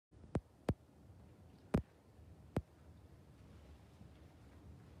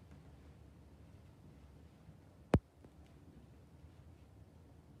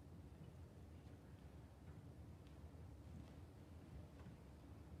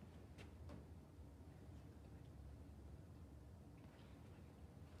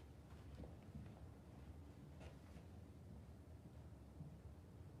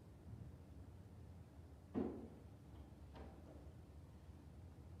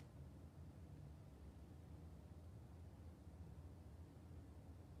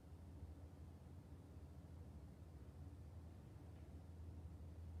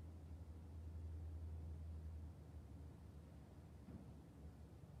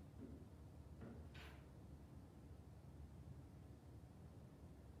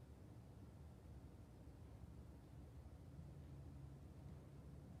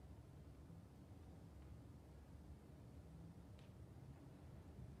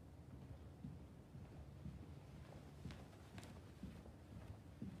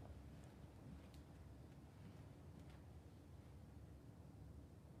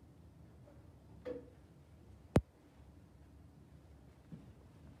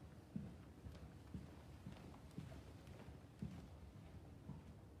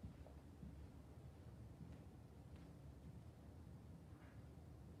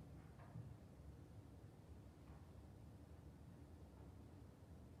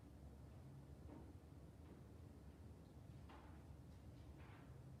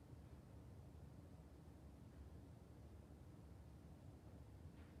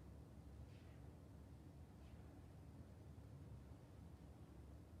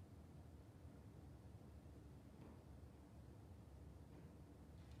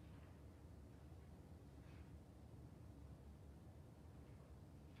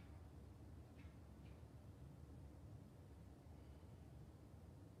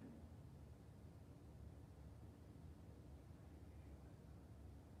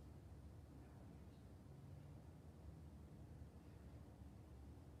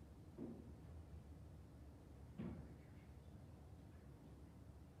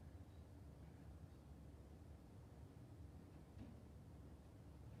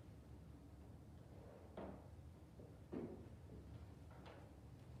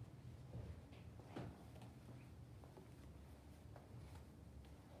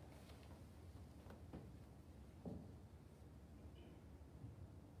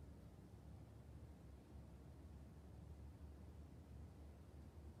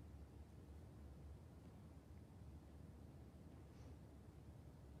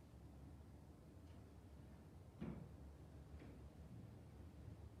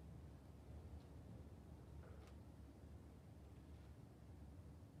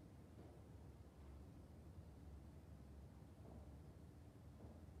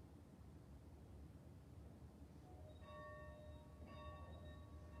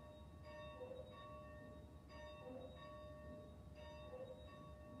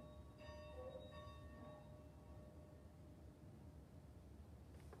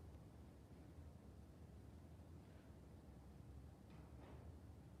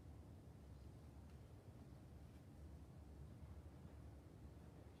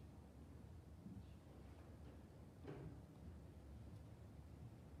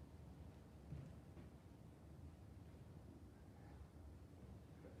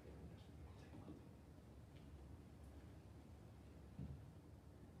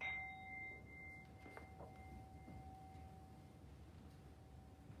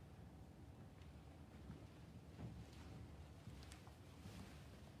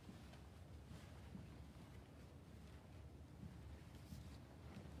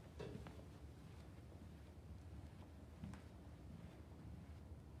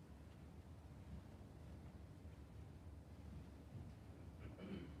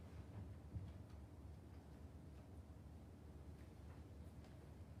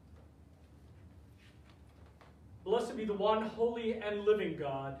Blessed be the one holy and living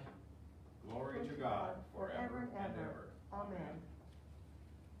God. Glory to God forever and ever. Amen.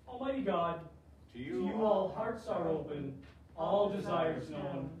 Almighty God, To to you all hearts are open, all desires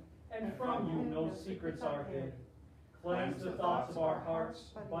known, and from you no secrets are hid. Cleanse the thoughts of our hearts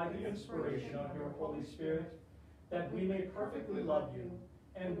by the inspiration of your Holy Spirit, that we may perfectly love you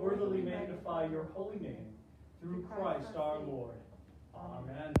and worthily magnify your holy name, through Christ our Lord.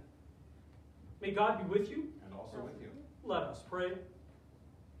 Amen. May God be with you. and also with you. Let us pray.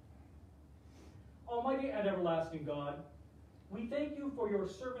 Almighty and everlasting God, we thank you for your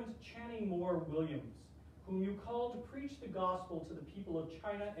servant Channing Moore Williams, whom you called to preach the gospel to the people of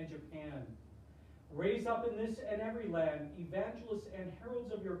China and Japan. Raise up in this and every land evangelists and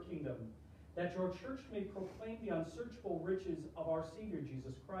heralds of your kingdom, that your church may proclaim the unsearchable riches of our Savior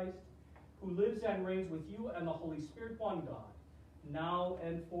Jesus Christ, who lives and reigns with you and the Holy Spirit, one God, now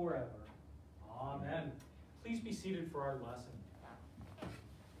and forever. Amen. Please be seated for our lesson.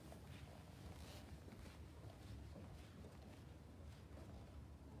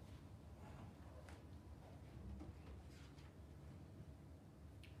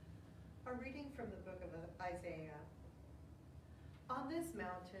 A reading from the book of Isaiah. On this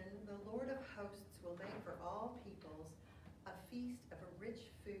mountain, the Lord of hosts will make for all peoples a feast of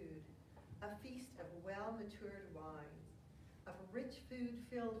rich food, a feast of well-matured wines, of rich food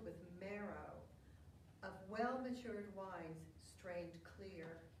filled with marrow, of well-matured wines strained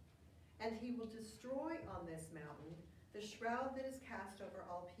clear. And he will destroy on this mountain the shroud that is cast over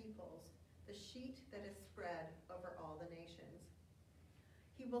all peoples, the sheet that is spread over all the nations.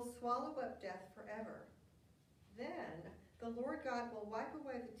 He will swallow up death forever. Then the Lord God will wipe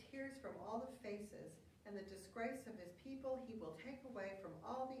away the tears from all the faces, and the disgrace of his people he will take away from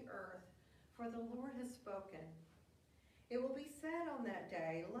all the earth, for the Lord has spoken. It will be said on that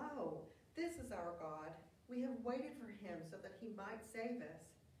day, Lo, this is our God. We have waited for him so that he might save us.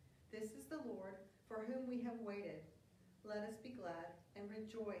 This is the Lord for whom we have waited. Let us be glad and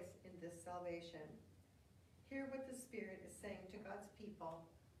rejoice in this salvation. Hear what the Spirit is saying to God's people.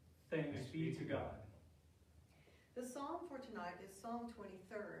 Thanks be to God. The psalm for tonight is Psalm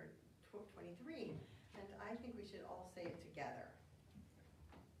 23, and I think we should all say it together.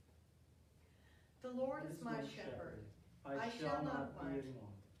 The Lord is my shepherd. I shall not want.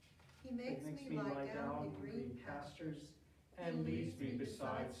 He makes me lie down in green pastures and leads me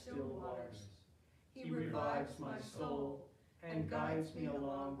beside still waters. He revives my soul and guides me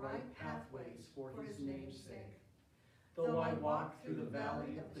along right pathways for his name's sake. Though I walk through the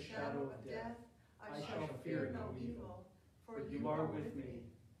valley of the shadow of death, I shall fear no evil, for you are with me.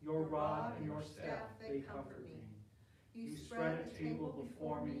 Your rod and your staff, they comfort me. You spread a table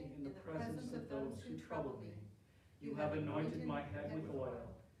before me in the presence of those who trouble me. You have anointed my head with oil,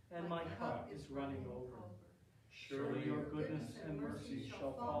 and my cup is running over. Surely your goodness and mercy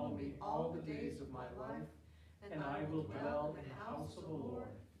shall follow me all the days of my life, and I will dwell in the house of the Lord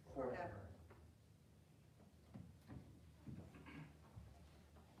forever.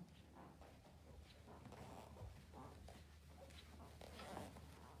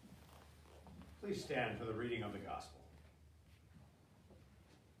 Please stand for the reading of the gospel.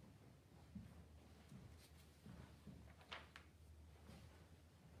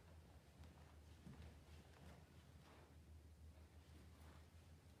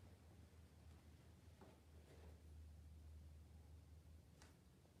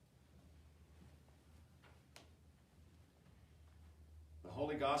 The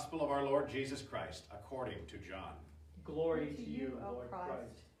Holy Gospel of our Lord Jesus Christ, according to John. Glory to you, Lord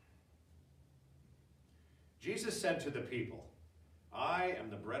Christ. Jesus said to the people, I am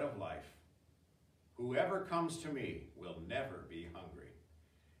the bread of life. Whoever comes to me will never be hungry,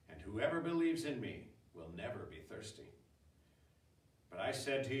 and whoever believes in me will never be thirsty. But I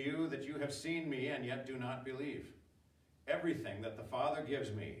said to you that you have seen me and yet do not believe. Everything that the Father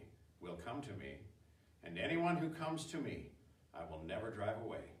gives me will come to me, and anyone who comes to me I will never drive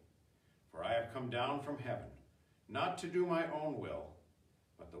away. For I have come down from heaven, not to do my own will,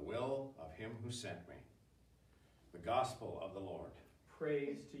 but the will of him who sent me. The Gospel of the Lord.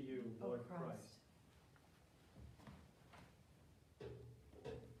 Praise to you, Lord Christ.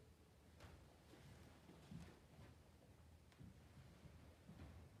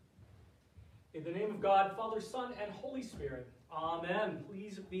 In the name of God, Father, Son, and Holy Spirit. Amen.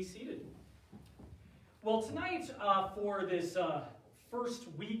 Please be seated. Well, tonight, for this first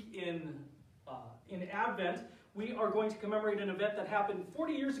week in Advent, we are going to commemorate an event that happened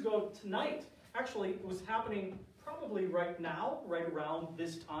 40 years ago tonight. Actually, it was happening probably right now, right around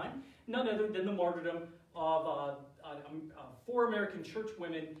this time. None other than the martyrdom of 4 American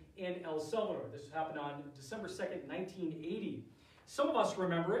churchwomen in El Salvador. This happened on December 2nd, 1980. Some of us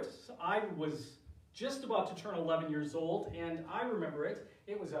remember it. I was just about to turn 11 years old, and I remember it.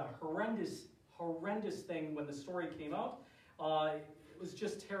 It was a horrendous thing when the story came out. It was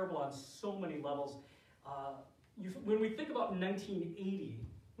just terrible on so many levels. When we think about 1980,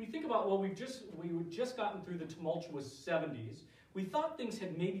 we think about, well, we had just gotten through the tumultuous 70s. We thought things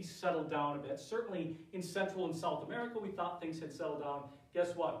had maybe settled down a bit. Certainly in Central and South America, we thought things had settled down.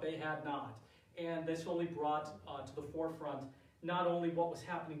 Guess what? They had not. And this only brought to the forefront not only what was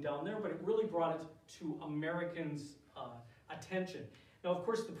happening down there, but it really brought it to Americans' attention. Now, of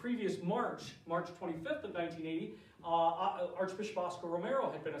course, the previous March 25th of 1980, Archbishop Oscar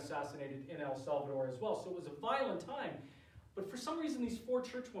Romero had been assassinated in El Salvador as well. So it was a violent time. But for some reason, these 4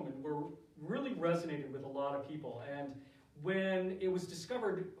 churchwomen were really resonated with a lot of people. And when it was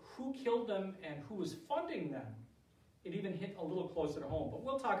discovered who killed them and who was funding them, it even hit a little closer to home. But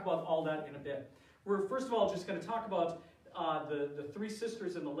we'll talk about all that in a bit. We're first of all just going to talk about the 3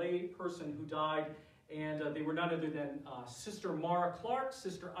 sisters and the lay person who died. And they were none other than Sister Mara Clark,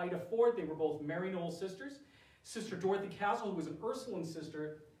 Sister Ida Ford. They were both Maryknoll sisters. Sister Dorothy Castle, who was an Ursuline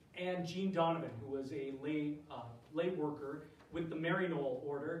sister, and Jean Donovan, who was a lay worker with the Maryknoll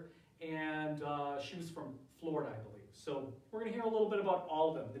order. And she was from Florida, I believe. So we're going to hear a little bit about all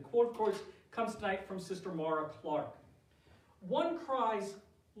of them. The quote, of course, comes tonight from Sister Mara Clark. One cries,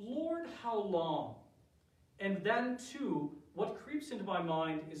 "Lord, how long?" And then, too, what creeps into my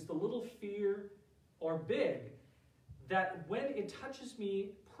mind is the little fear, or big, that when it touches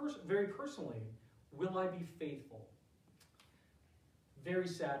me very personally, will I be faithful? Very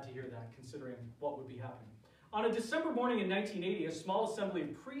sad to hear that, considering what would be happening. On a December morning in 1980, a small assembly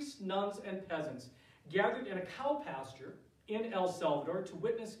of priests, nuns, and peasants gathered in a cow pasture in El Salvador to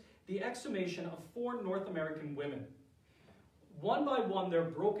witness the exhumation of 4 North American women. One by one, their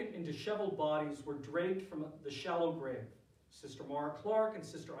broken and disheveled bodies were dragged from the shallow grave. Sister Mara Clark and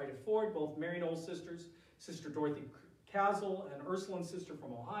Sister Ida Ford, both Maryknoll sisters, Sister Dorothy Castle, an Ursuline sister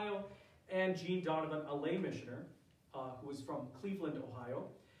from Ohio, and Jean Donovan, a lay missioner who was from Cleveland, Ohio.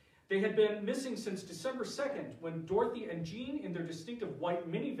 They had been missing since December 2nd, when Dorothy and Jean, in their distinctive white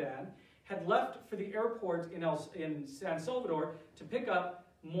minivan, had left for the airport in San Salvador to pick up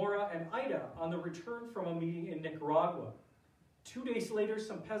Mora and Ida on the return from a meeting in Nicaragua. 2 days later,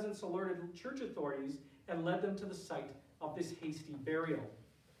 some peasants alerted church authorities and led them to the site of this hasty burial.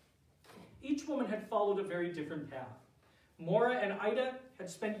 Each woman had followed a very different path. Mora and Ida had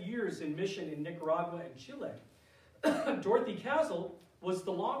spent years in mission in Nicaragua and Chile. Dorothy Castle was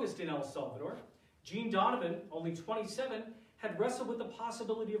the longest in El Salvador. Jean Donovan, only 27, had wrestled with the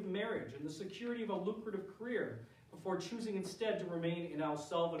possibility of marriage and the security of a lucrative career before choosing instead to remain in El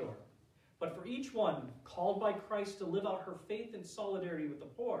Salvador. But for each one, called by Christ to live out her faith and solidarity with the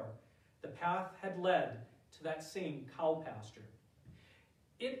poor, the path had led to that same cow pasture.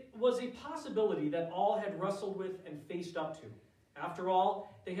 It was a possibility that all had wrestled with and faced up to. After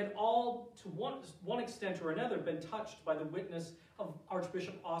all, they had all, to one extent or another, been touched by the witness of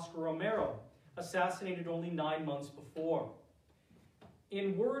Archbishop Oscar Romero, assassinated only 9 months before.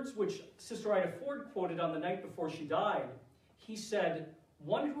 In words which Sister Ida Ford quoted on the night before she died, he said,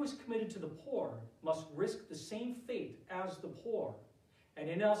 "One who is committed to the poor must risk the same fate as the poor. And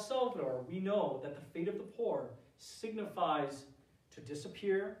in El Salvador, we know that the fate of the poor signifies to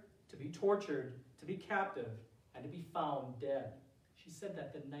disappear, to be tortured, to be captive, and to be found dead." She said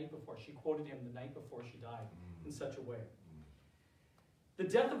that the night before. She quoted him the night before she died in such a way. The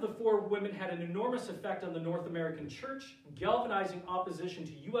death of the 4 women had an enormous effect on the North American church, galvanizing opposition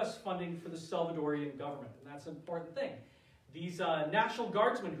to U.S. funding for the Salvadorian government. And that's an important thing. These National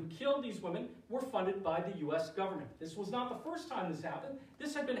Guardsmen who killed these women were funded by the U.S. government. This was not the first time this happened.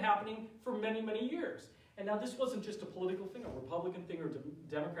 This had been happening for many, many years. And now this wasn't just a political thing, a Republican thing, or a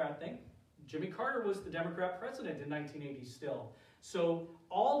Democrat thing. Jimmy Carter was the Democrat president in 1980 still. So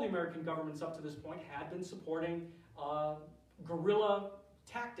all the American governments up to this point had been supporting guerrilla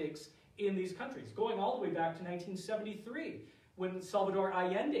tactics in these countries, going all the way back to 1973, when Salvador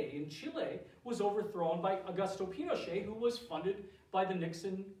Allende in Chile was overthrown by Augusto Pinochet, who was funded by the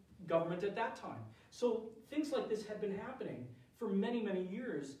Nixon government at that time. So things like this had been happening for many, many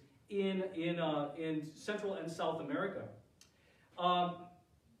years in Central and South America.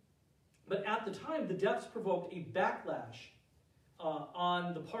 But at the time, the deaths provoked a backlash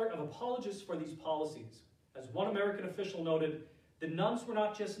on the part of apologists for these policies. As one American official noted, the nuns were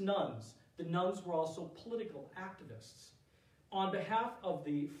not just nuns, the nuns were also political activists. On behalf of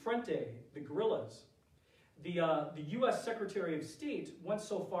the Frente, the guerrillas, The U.S. Secretary of State went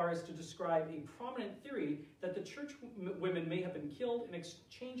so far as to describe a prominent theory that the church women may have been killed in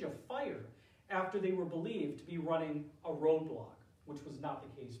exchange of fire after they were believed to be running a roadblock, which was not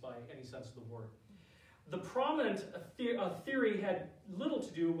the case by any sense of the word. The prominent theory had little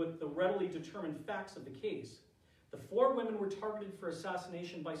to do with the readily determined facts of the case. The 4 women were targeted for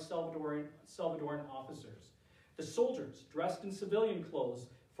assassination by Salvadoran officers. The soldiers, dressed in civilian clothes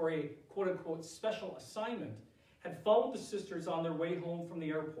for a quote-unquote special assignment, had followed the sisters on their way home from the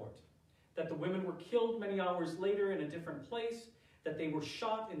airport. That the women were killed many hours later in a different place, that they were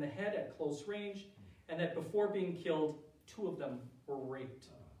shot in the head at close range, and that before being killed, 2 of them were raped.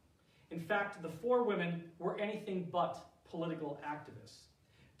 In fact, the 4 women were anything but political activists.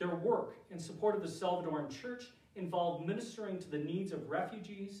 Their work in support of the Salvadoran church involved ministering to the needs of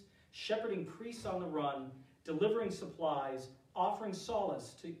refugees, shepherding priests on the run, delivering supplies, offering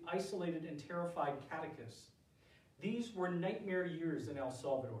solace to isolated and terrified catechists. These were nightmare years in El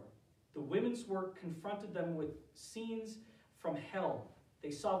Salvador. The women's work confronted them with scenes from hell.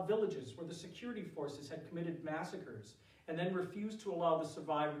 They saw villages where the security forces had committed massacres and then refused to allow the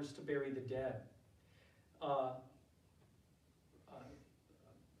survivors to bury the dead.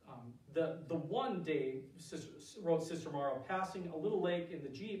 The one day, wrote Sister Morrow, passing a little lake in the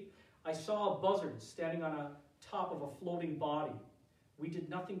Jeep, I saw a buzzard standing on a top of a floating body. We did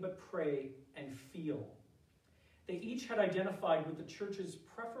nothing but pray and feel. They each had identified with the church's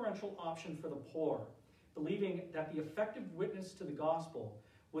preferential option for the poor, believing that the effective witness to the gospel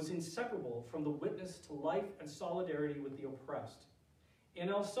was inseparable from the witness to life and solidarity with the oppressed. In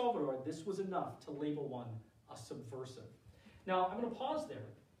El Salvador, this was enough to label one a subversive. Now, I'm going to pause there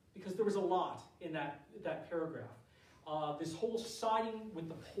because there was a lot in that paragraph. This whole siding with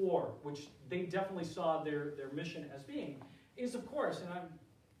the poor, which they definitely saw their mission as being, is of course, and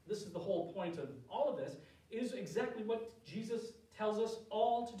this is the whole point of all of this, is exactly what Jesus tells us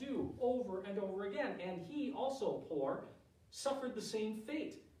all to do over and over again. And he also, poor, suffered the same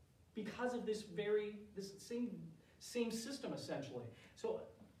fate because of this same system, essentially. So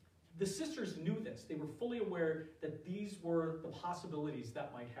the sisters knew this. They were fully aware that these were the possibilities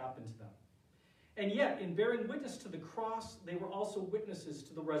that might happen to them. And yet, in bearing witness to the cross, they were also witnesses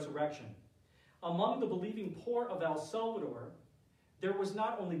to the resurrection. Among the believing poor of El Salvador, there was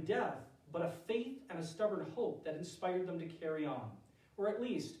not only death, but a faith and a stubborn hope that inspired them to carry on, or at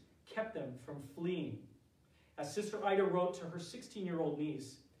least kept them from fleeing. As Sister Ida wrote to her 16-year-old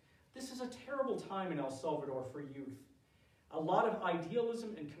niece, "This is a terrible time in El Salvador for youth. A lot of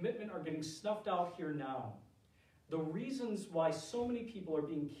idealism and commitment are getting snuffed out here now. The reasons why so many people are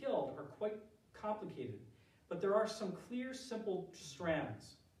being killed are quite complicated, but there are some clear, simple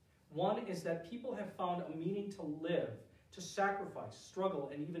strands. One is that people have found a meaning to live, to sacrifice, struggle,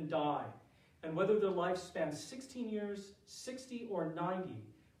 and even die. And whether their life spans 16 years, 60, or 90,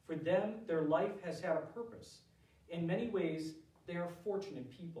 for them, their life has had a purpose. In many ways, they are fortunate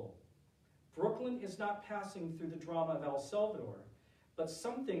people. Brooklyn is not passing through the drama of El Salvador, but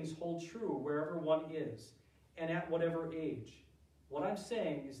some things hold true wherever one is, and at whatever age. What I'm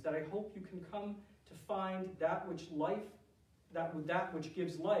saying is that I hope you can come to find that which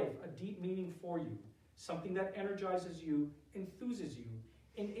gives life a deep meaning for you, something that energizes you, enthuses you,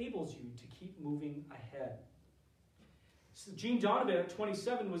 enables you to keep moving ahead." So Jean Donovan, at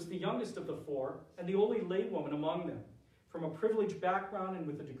 27, was the youngest of the 4 and the only laywoman among them. From a privileged background and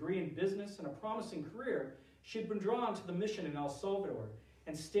with a degree in business and a promising career, she had been drawn to the mission in El Salvador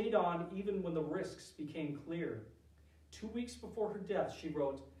and stayed on even when the risks became clear. 2 weeks before her death, she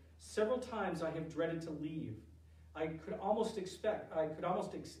wrote, "Several times I have dreaded to leave. I almost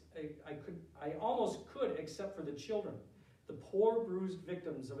could except for the children, the poor bruised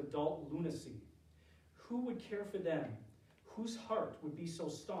victims of adult lunacy. Who would care for them? Whose heart would be so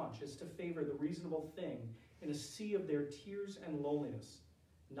staunch as to favor the reasonable thing in a sea of their tears and loneliness?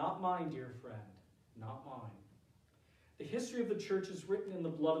 Not mine, dear friend, not mine." The history of the church is written in the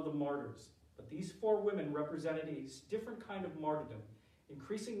blood of the martyrs, but these 4 women represented a different kind of martyrdom,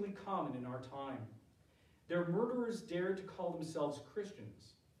 increasingly common in our time. Their murderers dared to call themselves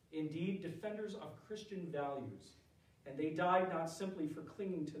Christians, indeed defenders of Christian values, and they died not simply for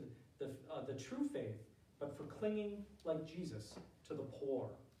clinging to the true faith, but for clinging, like Jesus, to the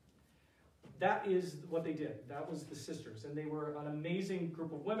poor. That is what they did. That was the sisters, and they were an amazing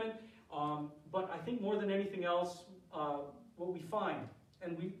group of women. But I think more than anything else, what we find,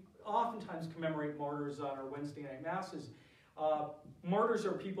 and we oftentimes commemorate martyrs on our Wednesday night masses, martyrs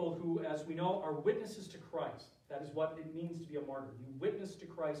are people who, as we know, are witnesses to Christ. That is what it means to be a martyr. You witness to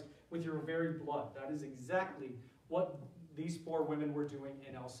Christ with your very blood. That is exactly what these 4 women were doing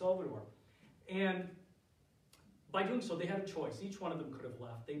in El Salvador. And by doing so, they had a choice. Each one of them could have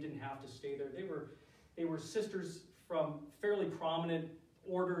left. They didn't have to stay there. They were sisters from fairly prominent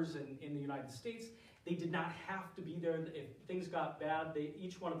orders in the United States. They did not have to be there. If things got bad,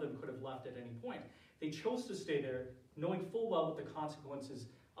 each one of them could have left at any point. They chose to stay there, knowing full well what the consequences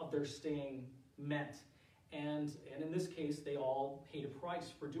of their staying meant. And in this case, they all paid a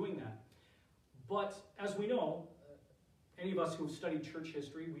price for doing that. But as we know, any of us who have studied church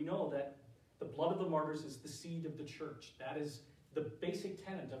history, we know that the blood of the martyrs is the seed of the church. That is the basic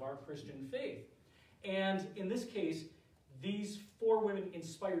tenet of our Christian faith. And in this case, these 4 women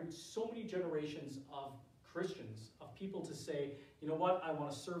inspired so many generations of Christians, of people to say, you know what, I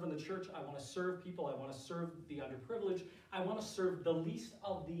want to serve in the church, I want to serve people, I want to serve the underprivileged, I want to serve the least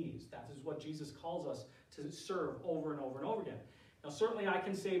of these. That is what Jesus calls us to serve over and over and over again. Now certainly I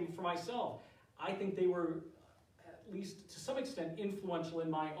can say for myself, I think they were, at least to some extent, influential in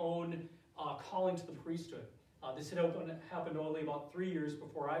my own calling to the priesthood. This had happened only about 3 years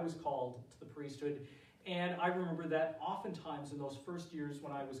before I was called to the priesthood. And I remember that oftentimes in those first years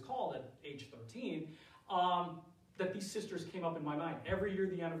when I was called at age 13, that these sisters came up in my mind. Every year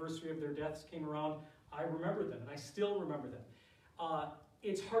the anniversary of their deaths came around, I remembered them, and I still remember them.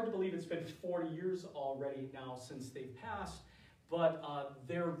 It's hard to believe it's been 40 years already now since they've passed, but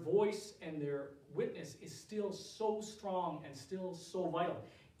their voice and their witness is still so strong and still so vital.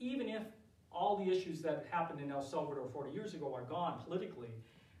 Even if all the issues that happened in El Salvador 40 years ago are gone politically,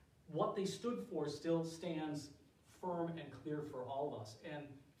 what they stood for still stands firm and clear for all of us. And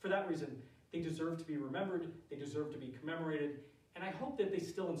for that reason, they deserve to be remembered, they deserve to be commemorated, and I hope that they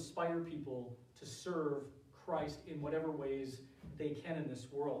still inspire people to serve Christ in whatever ways they can in this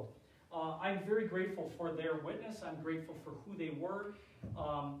world. I'm very grateful for their witness, I'm grateful for who they were,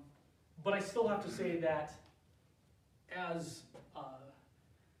 but I still have to say that as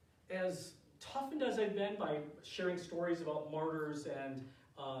toughened as I've been by sharing stories about martyrs and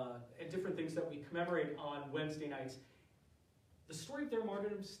different things that we commemorate on Wednesday nights, the story of their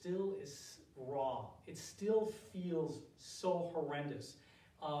martyrdom still is raw. It still feels so horrendous.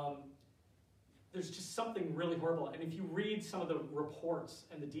 There's just something really horrible. And if you read some of the reports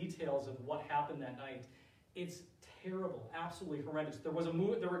and the details of what happened that night, it's terrible, absolutely horrendous. There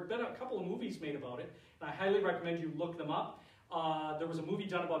were been a couple of movies made about it, and I highly recommend you look them up. There was a movie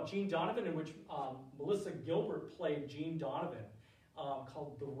done about Jean Donovan in which Melissa Gilbert played Jean Donovan,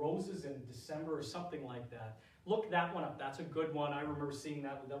 called The Roses in December or something like that. Look that one up. That's a good one. I remember seeing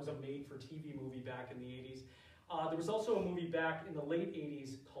that. That was a made-for-TV movie back in the 80s. There was also a movie back in the late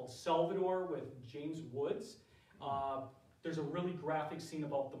 80s called Salvador with James Woods. There's a really graphic scene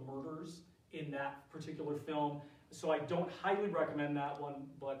about the murders in that particular film. So I don't highly recommend that one,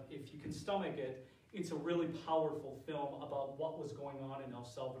 but if you can stomach it, it's a really powerful film about what was going on in El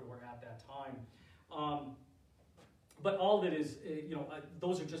Salvador at that time. But all of it is,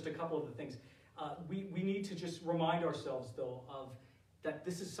 those are just a couple of the things. We need to just remind ourselves, though, of that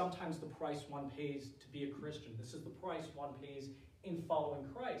this is sometimes the price one pays to be a Christian. This is the price one pays in following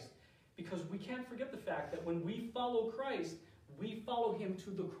Christ. Because we can't forget the fact that when we follow Christ, we follow him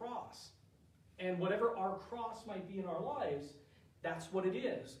to the cross. And whatever our cross might be in our lives, that's what it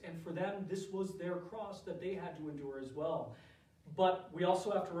is. And for them, this was their cross that they had to endure as well. But we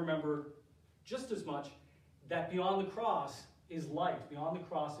also have to remember, just as much, that beyond the cross is light. Beyond the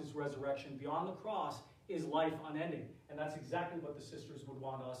cross is resurrection. Beyond the cross is life unending. And that's exactly what the sisters would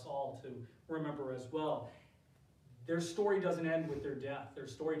want us all to remember as well. Their story doesn't end with their death. Their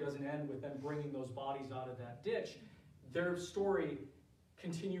story doesn't end with them bringing those bodies out of that ditch. Their story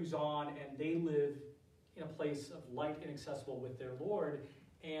continues on, and they live in a place of light inaccessible with their Lord,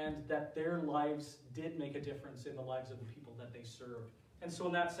 and that their lives did make a difference in the lives of the people that they served. And so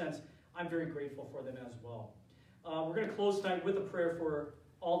in that sense, I'm very grateful for them as well. We're going to close tonight with a prayer for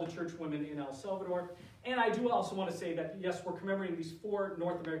all the church women in El Salvador. And I do also want to say that, yes, we're commemorating these 4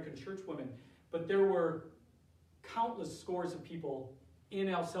 North American church women, but there were countless scores of people in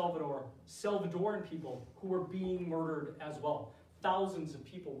El Salvador, Salvadoran people, who were being murdered as well. Thousands of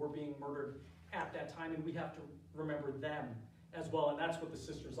people were being murdered at that time, and we have to remember them as well. And that's what the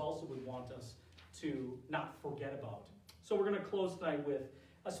sisters also would want us to not forget about. So we're going to close tonight with,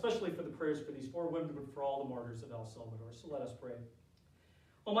 especially for the prayers for these 4 women, but for all the martyrs of El Salvador. So let us pray.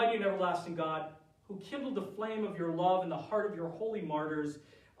 Almighty and everlasting God, who kindled the flame of your love in the heart of your holy martyrs,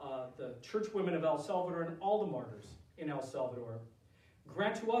 the churchwomen of El Salvador and all the martyrs in El Salvador,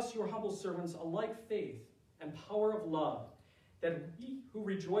 grant to us, your humble servants, a like faith and power of love, that we who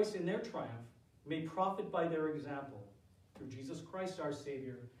rejoice in their triumph may profit by their example. Through Jesus Christ our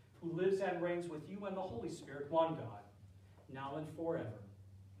Savior, who lives and reigns with you and the Holy Spirit, one God, now and forever.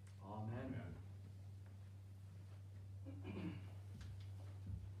 Amen. Amen.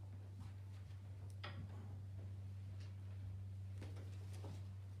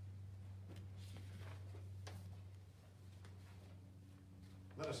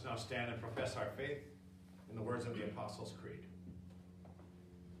 Let us now stand and profess our faith in the words of the Apostles' Creed.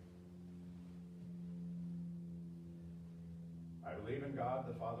 I believe in God,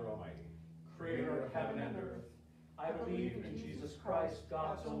 the Father Almighty, creator of heaven and earth. I believe in Jesus Christ,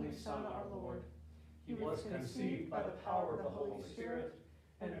 God's only Son, our Lord. He was conceived by the power of the Holy Spirit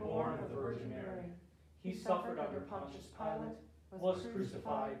and born of the Virgin Mary. He suffered under Pontius Pilate, was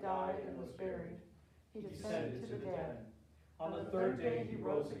crucified, died, and was buried. He descended to the dead. On the third day he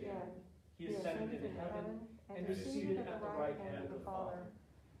rose again. He ascended into heaven and is seated at the right hand of the Father.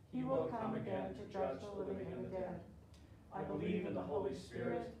 He will come again to judge the living and the dead. I believe in the Holy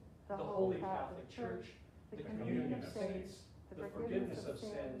Spirit, the Holy Catholic Church, the communion of saints, the forgiveness of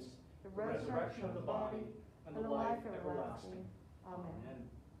sins, the resurrection of the body, and the life everlasting. Amen.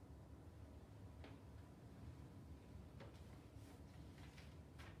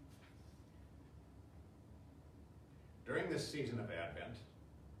 During this season of Advent,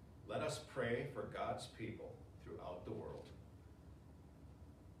 let us pray for God's people throughout the world.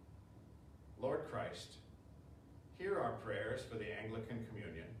 Lord Christ, hear our prayers for the Anglican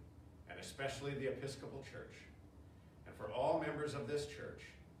Communion, and especially the Episcopal Church, and for all members of this church.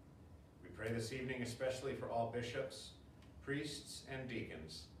 We pray this evening especially for all bishops, priests, and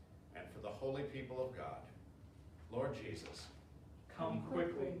deacons, and for the holy people of God. Lord Jesus, come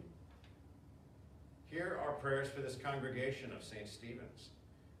quickly. Hear our prayers for this congregation of St. Stephen's,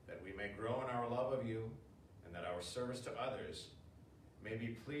 that we may grow in our love of you, and that our service to others may be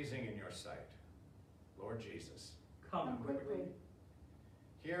pleasing in your sight. Lord Jesus, come quickly.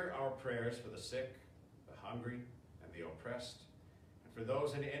 Hear our prayers for the sick, the hungry, and the oppressed, and for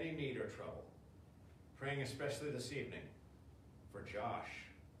those in any need or trouble, praying especially this evening for Josh,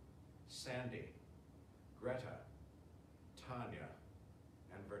 Sandy, Greta, Tanya,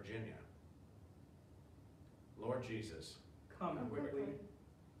 and Virginia. Lord Jesus, come quickly.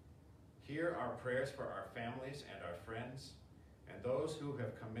 Hear our prayers for our families and our friends, and those who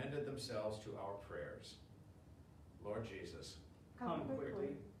have commended themselves to our prayers. Lord Jesus, come quickly.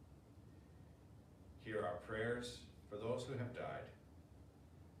 Hear our prayers for those who have died,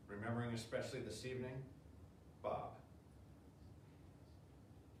 remembering especially this evening Bob.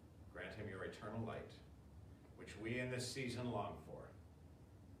 Grant him your eternal light, which we in this season long for.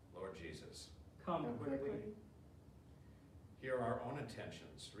 Lord Jesus, come quickly. Hear our own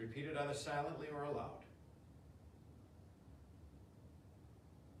intentions, repeated either silently or aloud.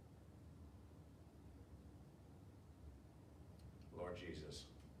 Lord Jesus,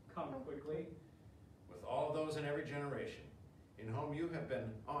 come quickly. With all those in every generation in whom you have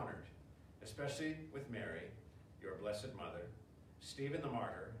been honored, especially with Mary, your blessed mother, Stephen the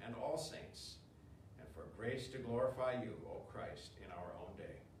martyr, and all saints, and for grace to glorify you, O Christ, in our own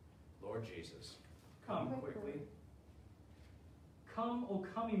day. Lord Jesus, come quickly. Come, O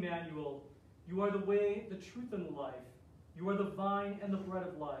come, Emmanuel. You are the way, the truth, and the life. You are the vine and the bread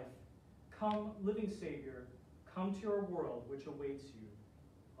of life. Come, living Savior, come to your world which awaits you.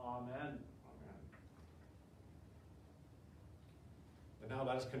 Amen. Amen. And now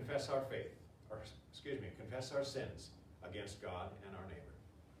let us confess our faith, confess our sins against God and our neighbor.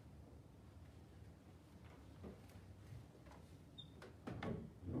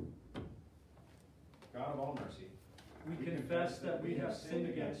 God of all mercy, we confess that we have sinned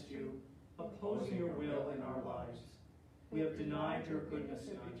against you, opposing your will in our lives. We have denied your goodness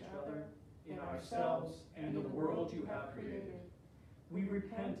in each other, in ourselves, and in the world you have created. We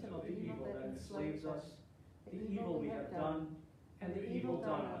repent of the evil that enslaves us, the evil we have done, and the evil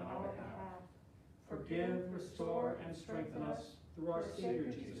done on our behalf. Forgive, restore, and strengthen us through our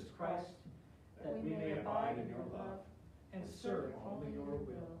Savior Jesus Christ, that we may abide in your love and serve only your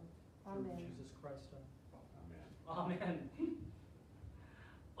will. Amen. Through Jesus Christ. Amen. Amen.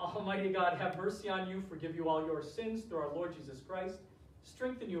 Almighty God, have mercy on you, forgive you all your sins through our Lord Jesus Christ,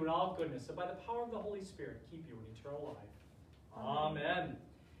 strengthen you in all goodness, and by the power of the Holy Spirit, keep you in eternal life. Amen.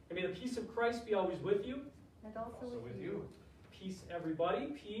 And may the peace of Christ be always with you. And also with you. Peace, everybody.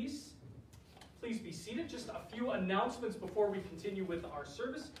 Peace. Please be seated. Just a few announcements before we continue with our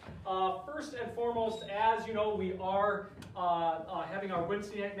service. First and foremost, as you know, we are having our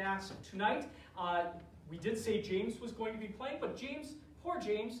Wednesday night Mass tonight. We did say James was going to be playing, but poor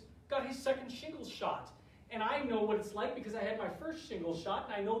James, got his second shingles shot. And I know what it's like because I had my first shingles shot,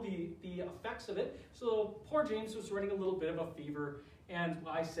 and I know the effects of it. So poor James was running a little bit of a fever, and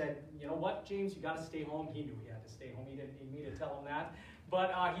I said, you know what, James, you got to stay home. He knew he had to stay home. He didn't need me to tell him that.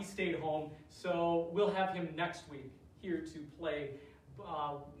 But he stayed home, so we'll have him next week here to play.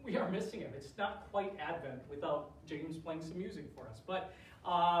 We are missing him. It's not quite Advent without James playing some music for us. But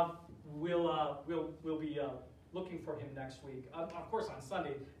we'll be looking for him next week. Of course on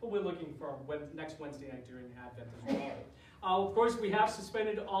Sunday, but we're looking for next Wednesday night during Advent as well. Of course, we have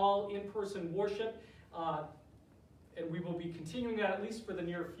suspended all in-person worship, and we will be continuing that at least for the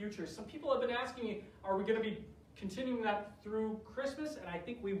near future. Some people have been asking me, are we going to be continuing that through Christmas? And I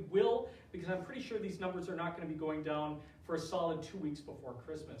think we will, because I'm pretty sure these numbers are not going to be going down for a solid 2 weeks before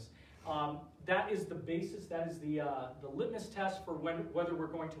Christmas. That is the basis, that is the litmus test for whether we're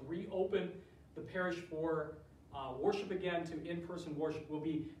going to reopen the parish for worship again to in-person worship. Will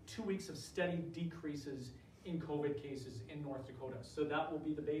be 2 weeks of steady decreases in COVID cases in North Dakota. So that will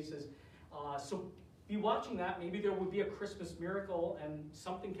be the basis. So be watching that. Maybe there will be a Christmas miracle and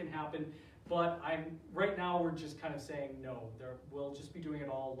something can happen. But right now we're just kind of saying no. We'll just be doing it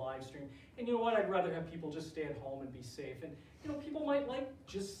all live stream. And you know what? I'd rather have people just stay at home and be safe. And you know, people might like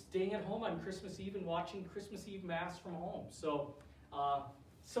just staying at home on Christmas Eve and watching Christmas Eve Mass from home. So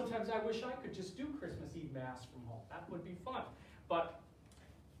sometimes I wish I could just do Christmas Eve Mass from home. That would be fun. But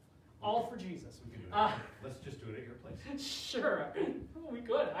all for Jesus. We can do it. Let's just do it at your place. Sure, we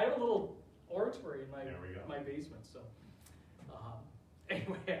could. I have a little oratory in my basement. So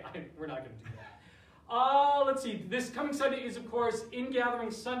anyway, we're not going to do that. Let's see. This coming Sunday is, of course,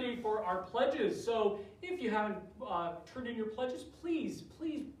 In-Gathering Sunday for our pledges. So if you haven't turned in your pledges, please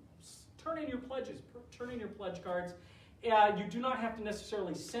turn in your pledges. Turn in your pledge cards. You do not have to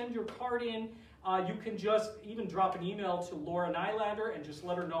necessarily send your card in. You can just even drop an email to Laura Nylander and just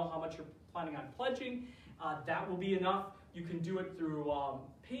let her know how much you're planning on pledging. That will be enough. You can do it through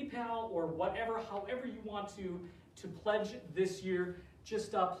PayPal or however you want to pledge this year.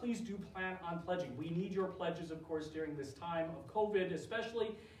 Just please do plan on pledging. We need your pledges, of course, during this time of COVID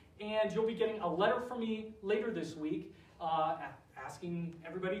especially. And you'll be getting a letter from me later this week asking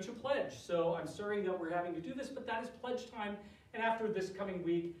everybody to pledge. So I'm sorry that we're having to do this, but that is pledge time. And after this coming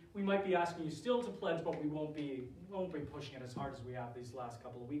week, we might be asking you still to pledge, but we won't be pushing it as hard as we have these last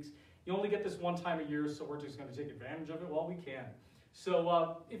couple of weeks. You only get this one time a year, so we're just going to take advantage of it while we can.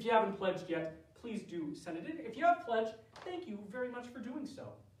 So if you haven't pledged yet, please do send it in. If you have pledged, thank you very much for doing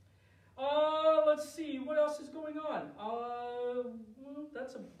so. Let's see, what else is going on? Well,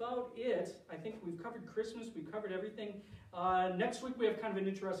 that's about it. I think we've covered Christmas, we've covered everything. Next week we have kind of an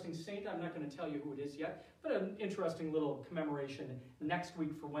interesting saint. I'm not going to tell you who it is yet, but an interesting little commemoration next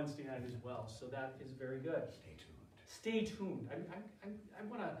week for Wednesday night as well. So that is very good. Stay tuned. I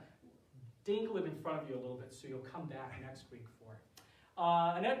want to dangle it in front of you a little bit so you'll come back next week for it.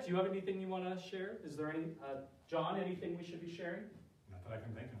 Annette, do you have anything you want to share? Is there any, John, anything we should be sharing? Not that I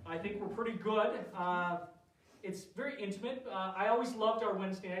can think of. I think we're pretty good. It's very intimate. I always loved our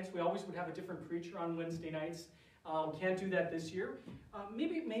Wednesday nights. We always would have a different preacher on Wednesday nights. We can't do that this year.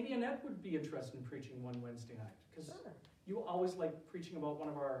 Maybe Annette would be interested in preaching one Wednesday night, because you always like preaching about one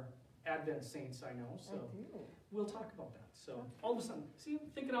of our Advent saints, I know. So we'll talk about that. So all of a sudden, see,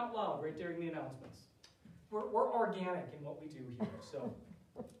 thinking out loud right during the announcements. We're organic in what we do here. So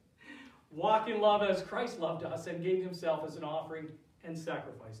walk in love as Christ loved us and gave himself as an offering and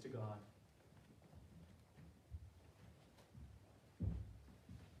sacrifice to God.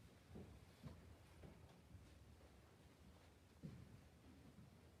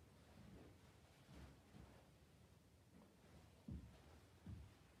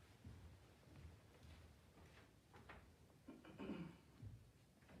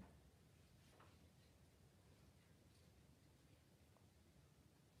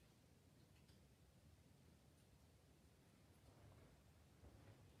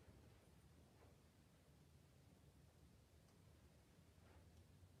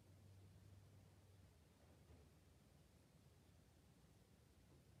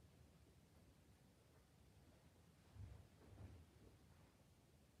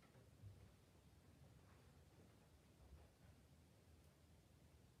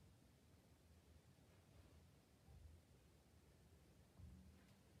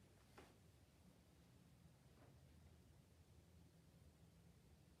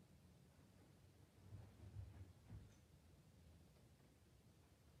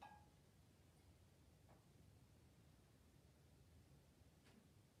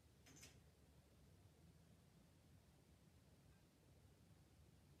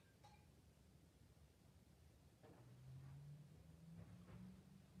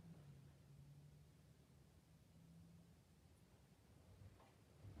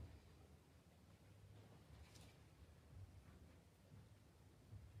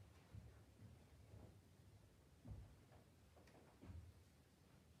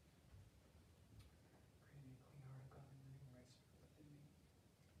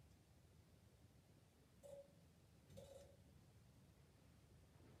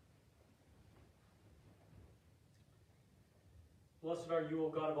 Blessed are you, O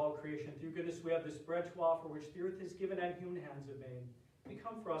God of all creation. Through goodness we have this bread to offer, which the earth is given and human hands have made.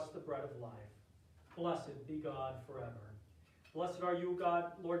 Become for us the bread of life. Blessed be God forever. Blessed are you,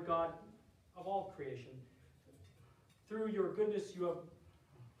 God, Lord God of all creation. Through your goodness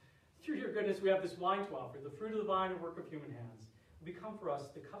we have this wine to offer, the fruit of the vine and work of human hands. Become for us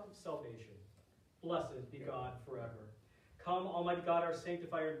the cup of salvation. Blessed be God forever. Come, Almighty God, our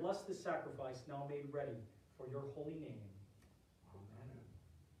sanctifier, and bless this sacrifice now made ready for your holy name. Amen.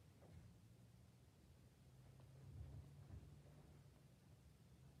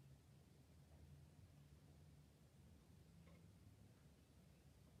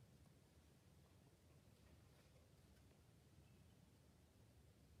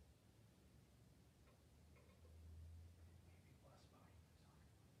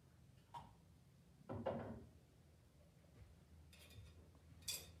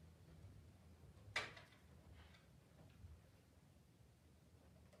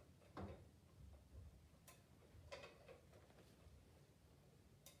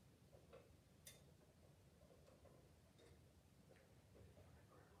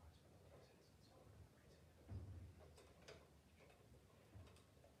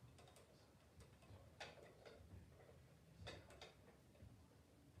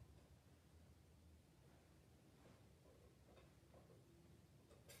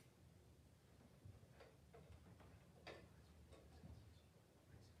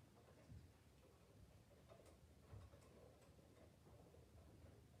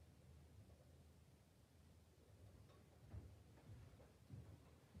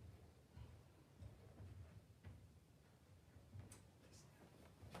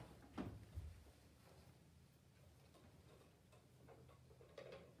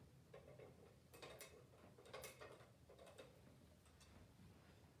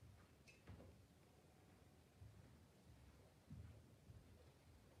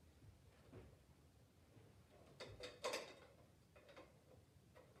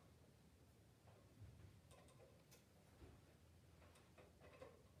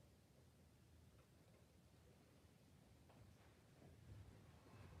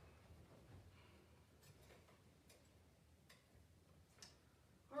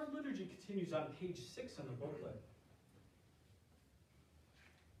 Our liturgy continues on page 6 in the booklet.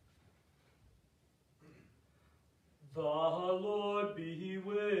 The Lord be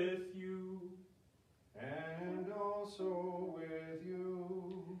with you. And also with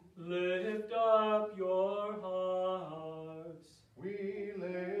you. Lift up your hearts. We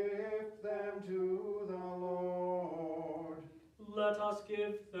lift them to the Lord. Let us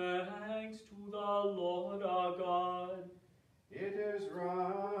give thanks to the Lord our God. It is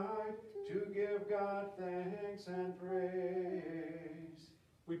right to give God thanks and praise.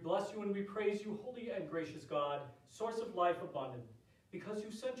 We bless you and we praise you, holy and gracious God, source of life abundant, because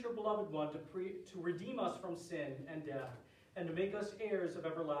you sent your beloved one to redeem us from sin and death, and to make us heirs of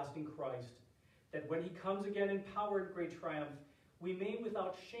everlasting Christ, that when he comes again in power and great triumph, we may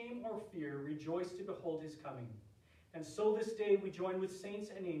without shame or fear rejoice to behold his coming. And so this day we join with saints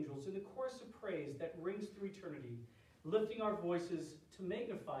and angels in the chorus of praise that rings through eternity, lifting our voices to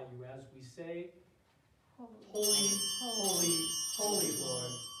magnify you as we say, Holy, holy, holy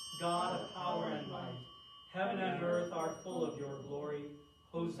Lord, God of power and might. Heaven and earth are full of your glory.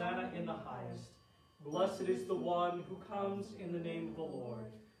 Hosanna in the highest. Blessed is the one who comes in the name of the Lord.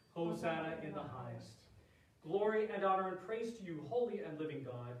 Hosanna in the highest. Glory and honor and praise to you, holy and living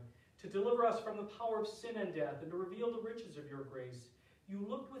God, to deliver us from the power of sin and death and to reveal the riches of your grace. You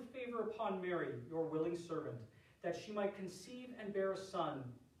looked with favor upon Mary, your willing servant, that she might conceive and bear a son,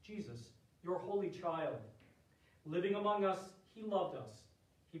 Jesus, your holy child. Living among us, he loved us.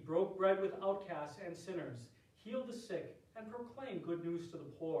 He broke bread with outcasts and sinners, healed the sick, and proclaimed good news to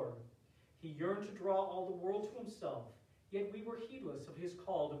the poor. He yearned to draw all the world to himself, yet we were heedless of his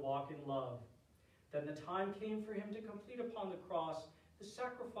call to walk in love. Then the time came for him to complete upon the cross the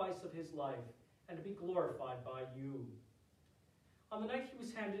sacrifice of his life and to be glorified by you. On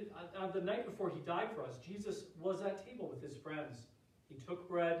the night before he died for us, Jesus was at table with his friends. He took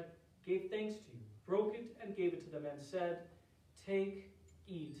bread, gave thanks to you, broke it, and gave it to them, and said, "Take,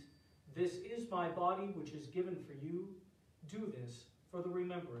 eat. This is my body, which is given for you. Do this for the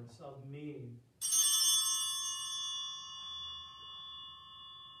remembrance of me."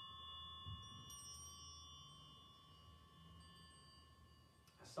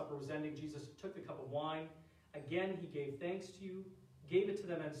 As supper was ending, Jesus took the cup of wine. Again, he gave thanks to you, gave it to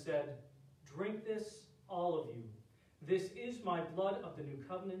them, and said, "Drink this, all of you. This is my blood of the new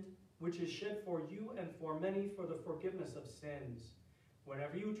covenant, which is shed for you and for many for the forgiveness of sins.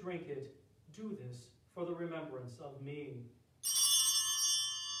 Whenever you drink it, do this for the remembrance of me."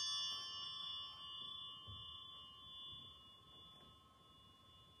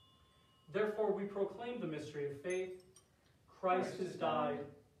 Therefore we proclaim the mystery of faith. Christ has died,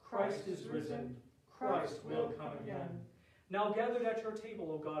 Christ is risen, Christ will come again. Now gathered at your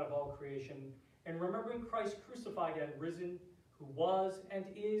table, O God of all creation, and remembering Christ crucified and risen, who was and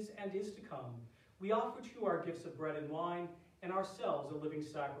is to come, we offer to you our gifts of bread and wine, and ourselves a living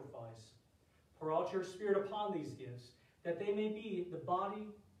sacrifice. Pour out your Spirit upon these gifts, that they may be the body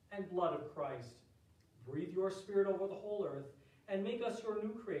and blood of Christ. Breathe your Spirit over the whole earth, and make us your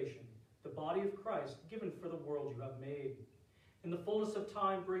new creation, the body of Christ, given for the world you have made. In the fullness of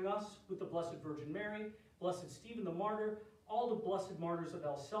time, bring us, with the Blessed Virgin Mary, Blessed Stephen the Martyr, all the blessed martyrs of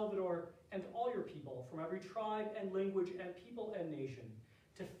El Salvador, and all your people from every tribe and language and people and nation,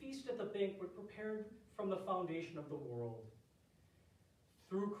 to feast at the banquet prepared from the foundation of the world.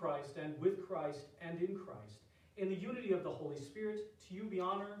 Through Christ, and with Christ, and in Christ, in the unity of the Holy Spirit, to you be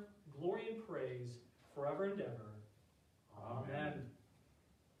honor, glory, and praise, forever and ever. Amen.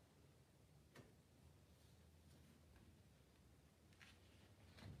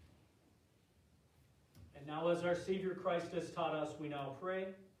 And now, as our Savior Christ has taught us, we now pray.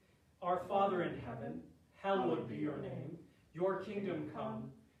 Our Father in heaven, hallowed be your name. Your kingdom come,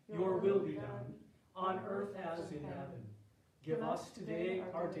 your will be done, on earth as in heaven. Give us today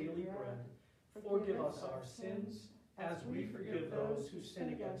our daily bread. Forgive us our sins, as we forgive those who sin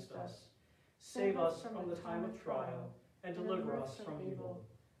against us. Save us from the time of trial, and deliver us from evil.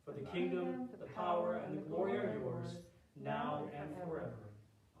 For the kingdom, the power, and the glory are yours, now and forever.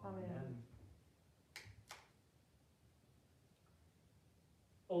 Amen.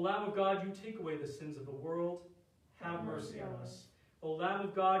 O Lamb of God, you take away the sins of the world, have mercy on us. O Lamb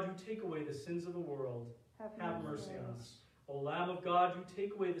of God, you take away the sins of the world, have mercy on us. O Lamb of God, you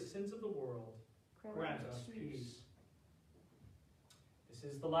take away the sins of the world, grant us peace. This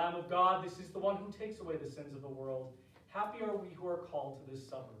is the Lamb of God, this is the one who takes away the sins of the world. Happy are we who are called to this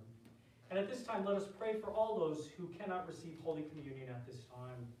supper. And at this time, let us pray for all those who cannot receive Holy Communion at this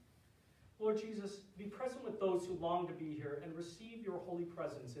time. Lord Jesus, be present with those who long to be here and receive your holy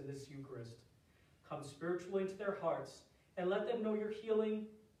presence in this Eucharist. Come spiritually into their hearts and let them know your healing,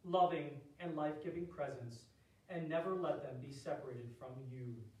 loving, and life-giving presence, and never let them be separated from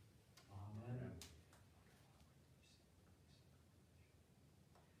you. Amen.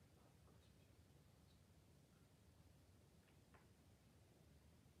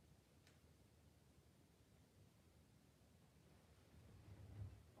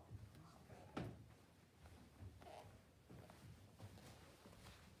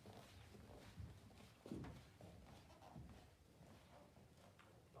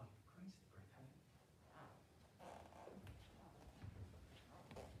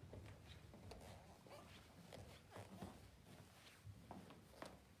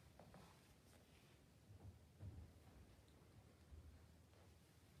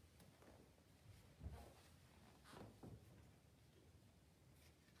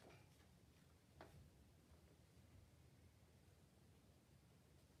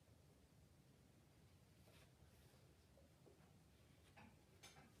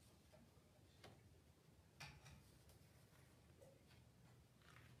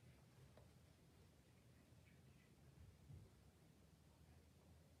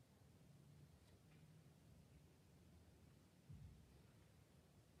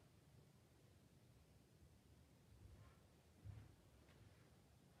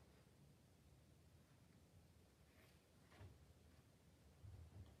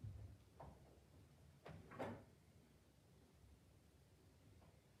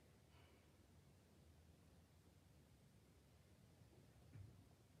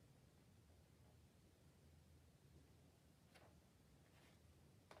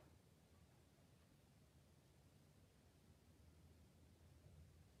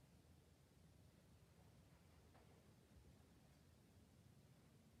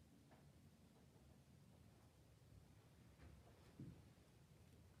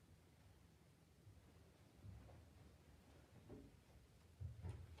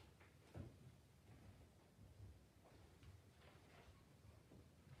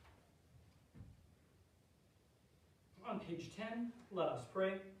 On page 10, let us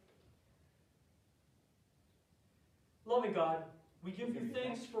pray. Loving God, we give you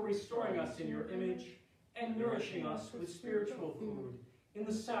thanks for restoring us in your image and nourishing us with spiritual food in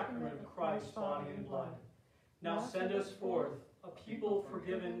the sacrament of Christ's body and blood. Now send us forth, a people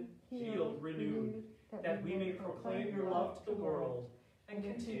forgiven, healed, renewed, that we may proclaim your love to the world and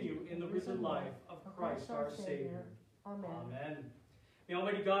continue in the risen life of Christ our Savior. Amen. May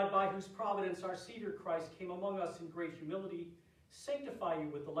Almighty God, by whose providence our Savior Christ came among us in great humility, sanctify you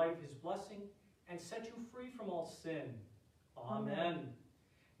with the light of his blessing and set you free from all sin. Amen.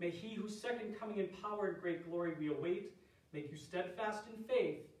 May he whose second coming in power and great glory we await make you steadfast in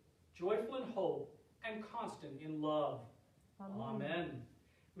faith, joyful in hope, and constant in love. Amen.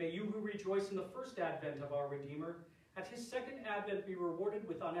 May you who rejoice in the first advent of our Redeemer, at his second advent be rewarded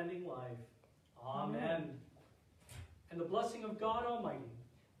with unending life. Amen. And the blessing of God Almighty,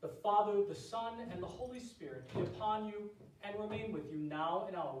 the Father, the Son, and the Holy Spirit be upon you and remain with you now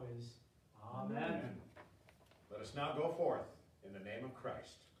and always. Amen. Let us now go forth in the name of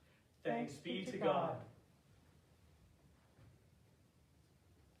Christ. Thanks be to God.